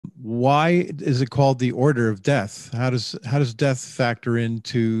Why is it called the order of death? How does death factor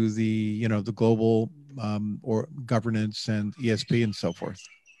into the the global or governance and ESP and so forth?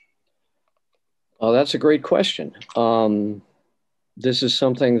 Oh, that's a great question. This is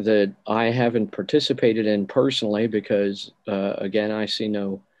something that I haven't participated in personally because, again, I see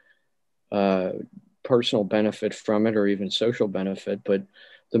no uh, personal benefit from it or even social benefit. But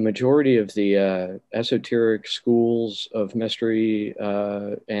the majority of the esoteric schools of mystery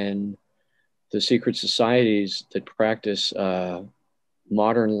and the secret societies that practice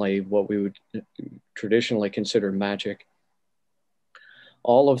modernly what we would traditionally consider magic,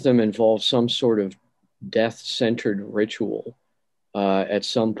 all of them involve some sort of death centered ritual at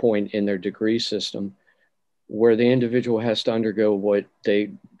some point in their degree system where the individual has to undergo what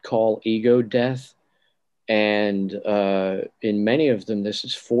they call ego death. And in many of them, this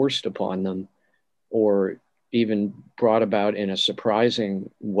is forced upon them or even brought about in a surprising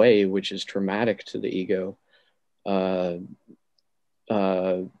way, which is traumatic to the ego. Uh,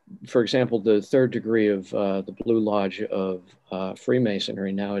 uh, for example, the third degree of the Blue Lodge of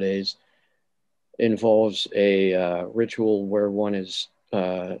Freemasonry nowadays involves a ritual where one is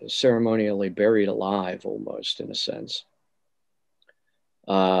ceremonially buried alive, almost in a sense.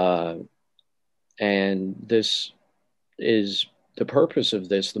 Uh, and this is the purpose of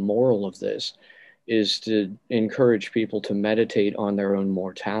this, the moral of this is to encourage people to meditate on their own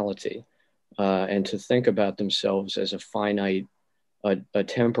mortality and to think about themselves as a finite, a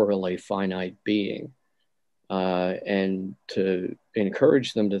temporally finite being. And to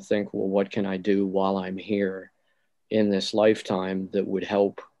encourage them to think, well, what can I do while I'm here in this lifetime that would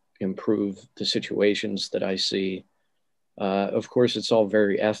help improve the situations that I see? Of course, it's all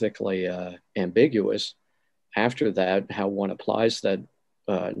very ethically ambiguous. After that, how one applies that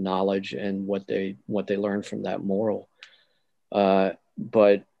knowledge and what they learn from that moral.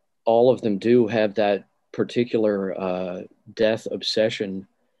 But all of them do have that particular death obsession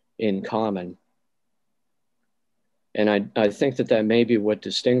in common. And I think that that may be what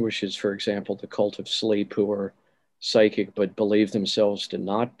distinguishes, for example, the cult of sleep, who are psychic but believe themselves to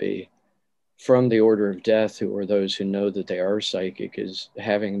not be, from the order of death, who are those who know that they are psychic, is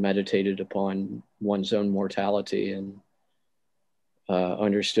having meditated upon one's own mortality and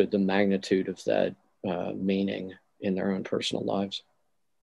understood the magnitude of that meaning in their own personal lives.